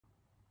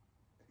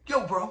Yo,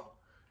 bro,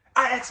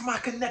 I asked my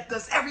connect,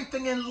 does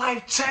everything in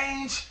life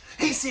change?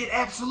 He said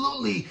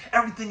absolutely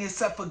everything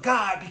except for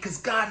God, because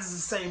God is the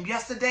same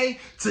yesterday,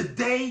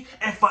 today,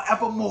 and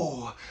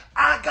forevermore.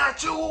 I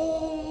got you.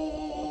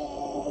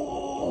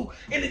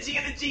 Energy,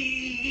 energy.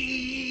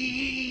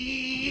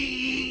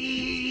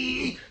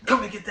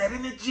 Come and get that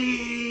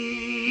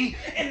energy.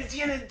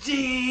 Energy,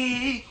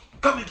 energy.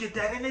 Come and get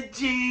that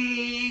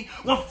energy.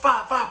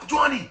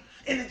 15520.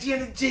 Energy,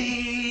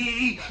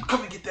 energy.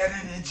 Come and get that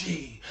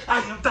energy. I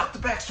am Dr.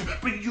 Baxter,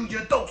 bringing you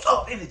your dose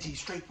of energy.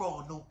 Straight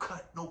raw, no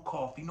cut, no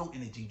coffee, no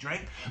energy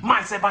drink.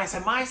 Mindset,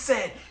 mindset,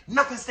 mindset.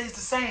 Nothing stays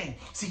the same.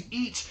 See,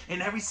 each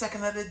and every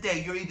second of the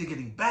day, you're either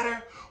getting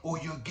better or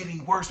you're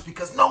getting worse,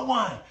 because no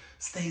one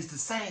stays the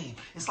same.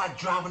 It's like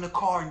driving a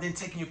car and then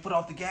taking your foot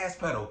off the gas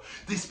pedal.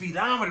 The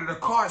speedometer, the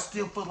car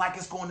still feels like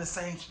it's going the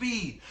same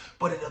speed,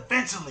 but it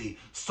eventually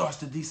starts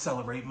to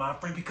decelerate, my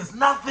friend, because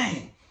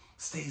nothing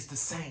stays the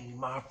same,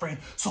 my friend.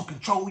 So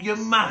control your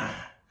mind.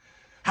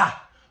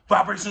 Ha!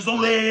 Vibrations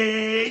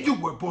only. You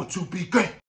were born to be great.